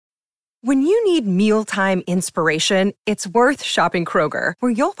When you need mealtime inspiration, it's worth shopping Kroger,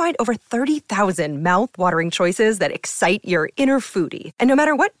 where you'll find over 30,000 mouth-watering choices that excite your inner foodie. And no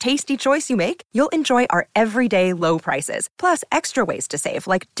matter what tasty choice you make, you'll enjoy our everyday low prices, plus extra ways to save,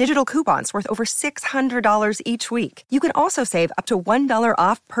 like digital coupons worth over $600 each week. You can also save up to $1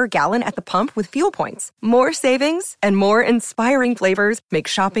 off per gallon at the pump with fuel points. More savings and more inspiring flavors make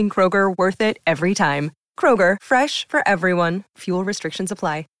shopping Kroger worth it every time. Kroger, fresh for everyone. Fuel restrictions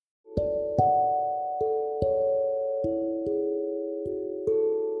apply.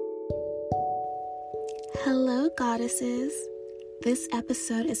 Hello, goddesses. This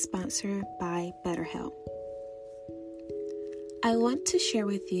episode is sponsored by BetterHelp. I want to share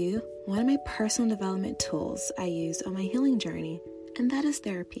with you one of my personal development tools I use on my healing journey, and that is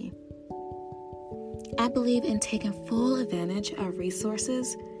therapy. I believe in taking full advantage of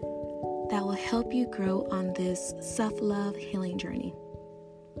resources that will help you grow on this self-love healing journey.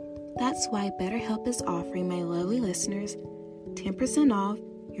 That's why BetterHelp is offering my lovely listeners 10% off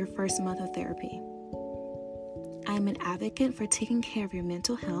your first month of therapy. I'm an advocate for taking care of your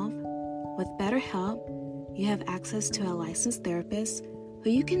mental health. With BetterHelp, you have access to a licensed therapist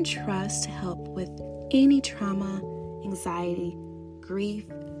who you can trust to help with any trauma, anxiety, grief,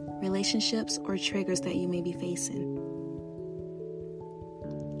 relationships, or triggers that you may be facing.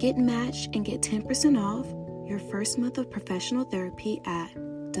 Get matched and get 10% off your first month of professional therapy at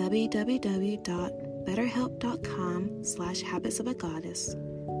www.betterhelp.com/habitsofagagoddess.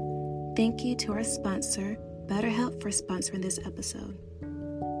 Thank you to our sponsor, BetterHelp, for sponsoring this episode.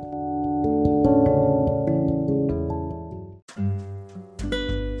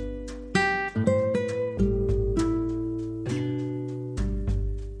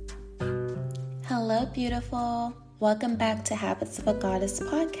 Hello, beautiful. Welcome back to Habits of a Goddess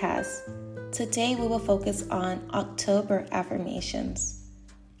podcast. Today we will focus on October affirmations.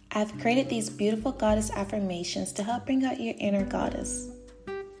 I've created these beautiful goddess affirmations to help bring out your inner goddess.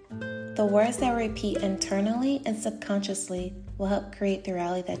 The words that we repeat internally and subconsciously will help create the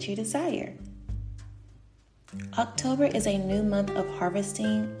reality that you desire. October is a new month of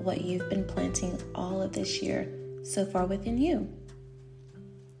harvesting what you've been planting all of this year so far within you.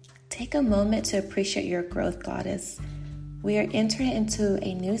 Take a moment to appreciate your growth, goddess. We are entering into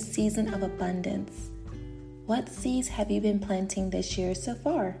a new season of abundance. What seeds have you been planting this year so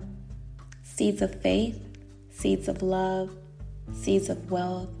far? Seeds of faith, seeds of love, seeds of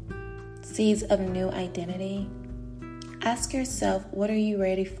wealth, seeds of new identity. Ask yourself, what are you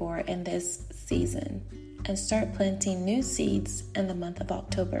ready for in this season? And start planting new seeds in the month of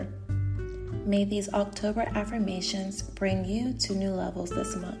October. May these October affirmations bring you to new levels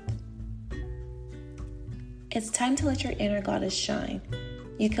this month. It's time to let your inner goddess shine.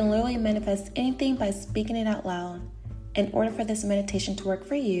 You can literally manifest anything by speaking it out loud. In order for this meditation to work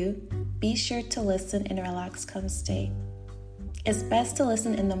for you, be sure to listen in a relaxed, calm state. It's best to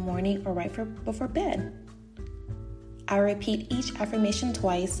listen in the morning or right before bed. I repeat each affirmation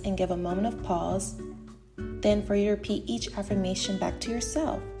twice and give a moment of pause, then for you to repeat each affirmation back to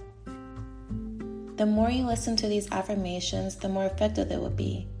yourself. The more you listen to these affirmations, the more effective they will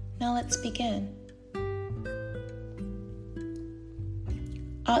be. Now let's begin.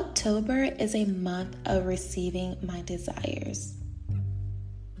 October is a month of receiving my desires.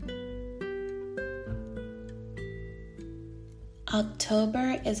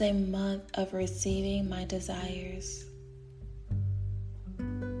 October is a month of receiving my desires.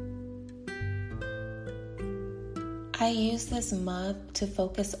 I use this month to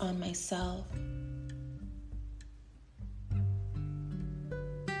focus on myself.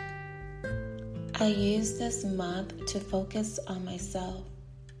 I use this month to focus on myself.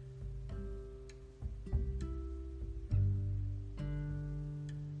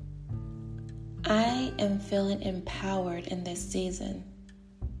 I am feeling empowered in this season.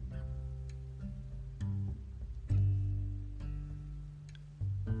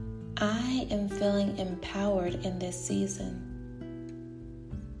 I am feeling empowered in this season.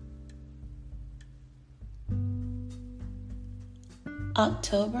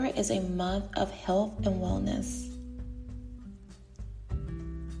 October is a month of health and wellness.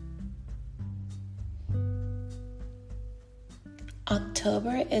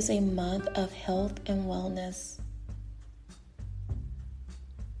 October is a month of health and wellness.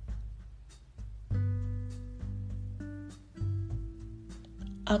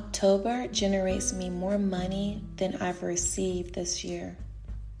 October generates me more money than I've received this year.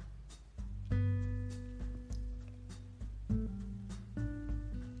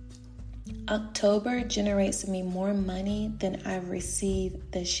 October generates me more money than I've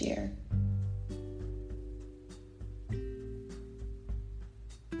received this year.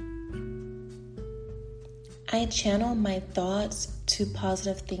 I channel my thoughts to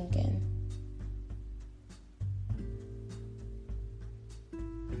positive thinking.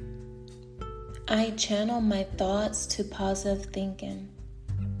 I channel my thoughts to positive thinking.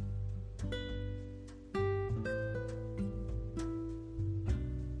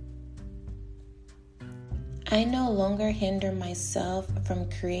 I no longer hinder myself from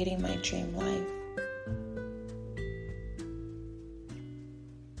creating my dream life.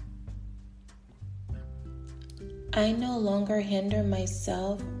 I no longer hinder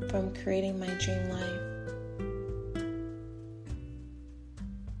myself from creating my dream life.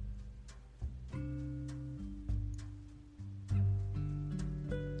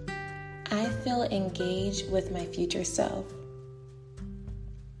 I feel engaged with my future self.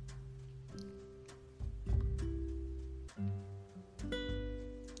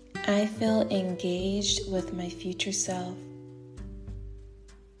 I feel engaged with my future self.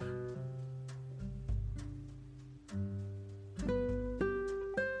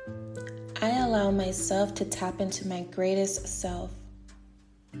 I allow myself to tap into my greatest self.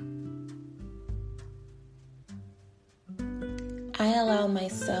 I allow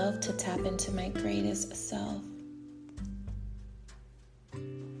myself to tap into my greatest self.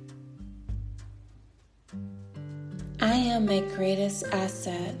 I am my greatest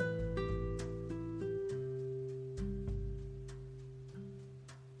asset.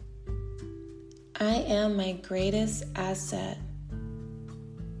 I am my greatest asset.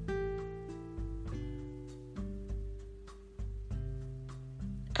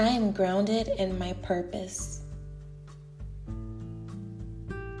 I am grounded in my purpose.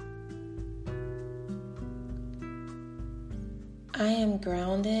 I am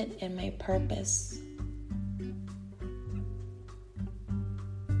grounded in my purpose.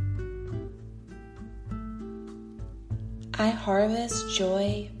 I harvest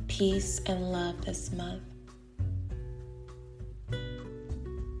joy, peace, and love this month.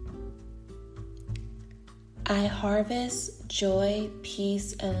 I harvest joy,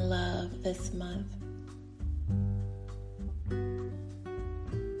 peace, and love this month.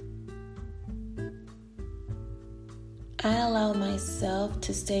 I allow myself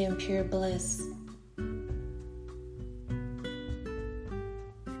to stay in pure bliss.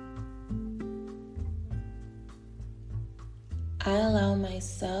 I allow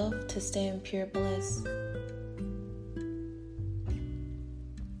myself to stay in pure bliss.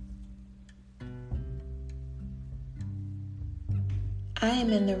 I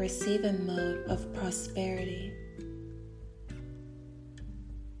am in the receiving mode of prosperity.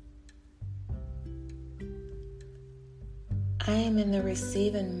 I am in the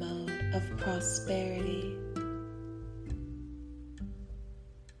receiving mode of prosperity.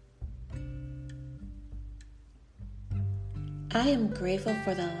 I am grateful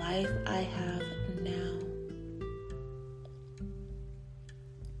for the life I have now.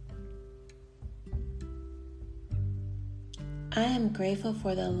 I am grateful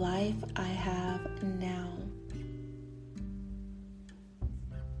for the life I have now.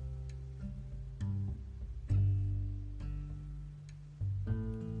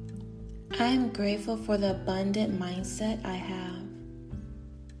 I am grateful for the abundant mindset I have.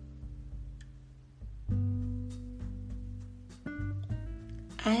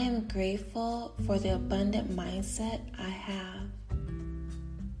 I am grateful for the abundant mindset I have.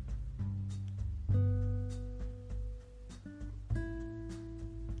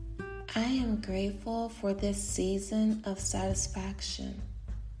 I am grateful for this season of satisfaction.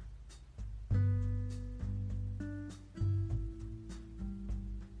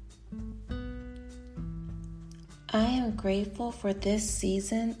 I am grateful for this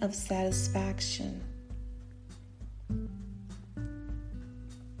season of satisfaction.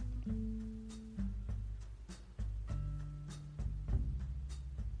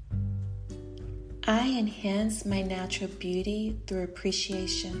 I enhance my natural beauty through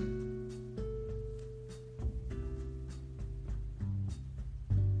appreciation.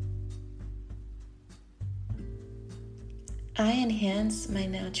 I enhance my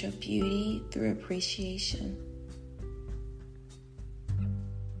natural beauty through appreciation.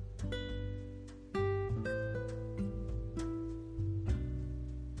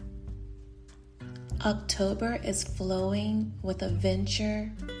 October is flowing with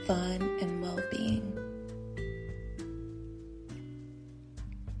adventure, fun, and well-being.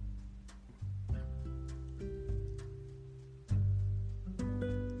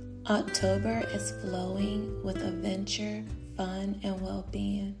 October is flowing with adventure, fun, and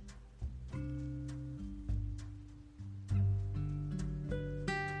well-being.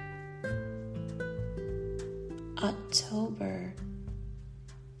 October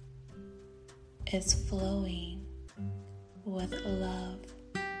is flowing with love.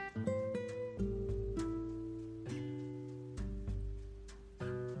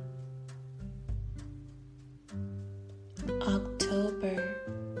 October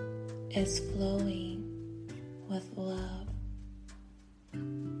is flowing with love.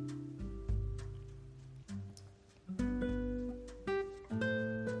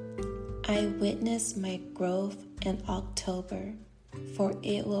 I witness my growth in October, for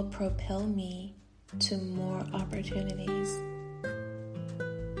it will propel me to more opportunities.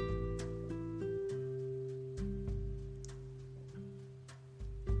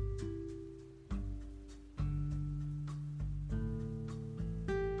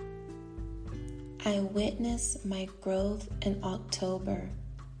 I witness my growth in October,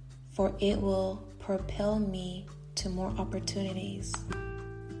 for it will propel me to more opportunities.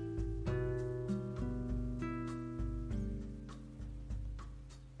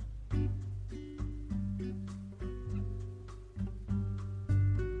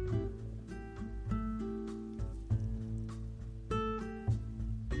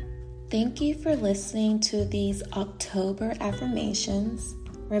 Thank you for listening to these October affirmations.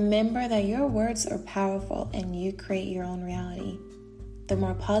 Remember that your words are powerful and you create your own reality. The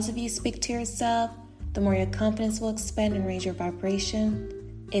more positive you speak to yourself, the more your confidence will expand and raise your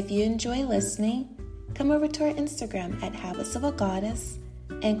vibration. If you enjoy listening, come over to our Instagram at Habits of a Goddess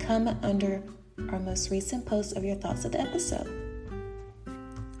and comment under our most recent post of your thoughts of the episode.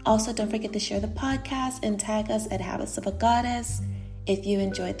 Also, don't forget to share the podcast and tag us at Habits of a Goddess. If you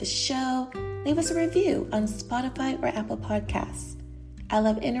enjoyed the show, leave us a review on Spotify or Apple Podcasts. I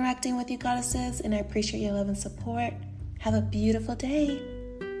love interacting with you goddesses, and I appreciate your love and support. Have a beautiful day.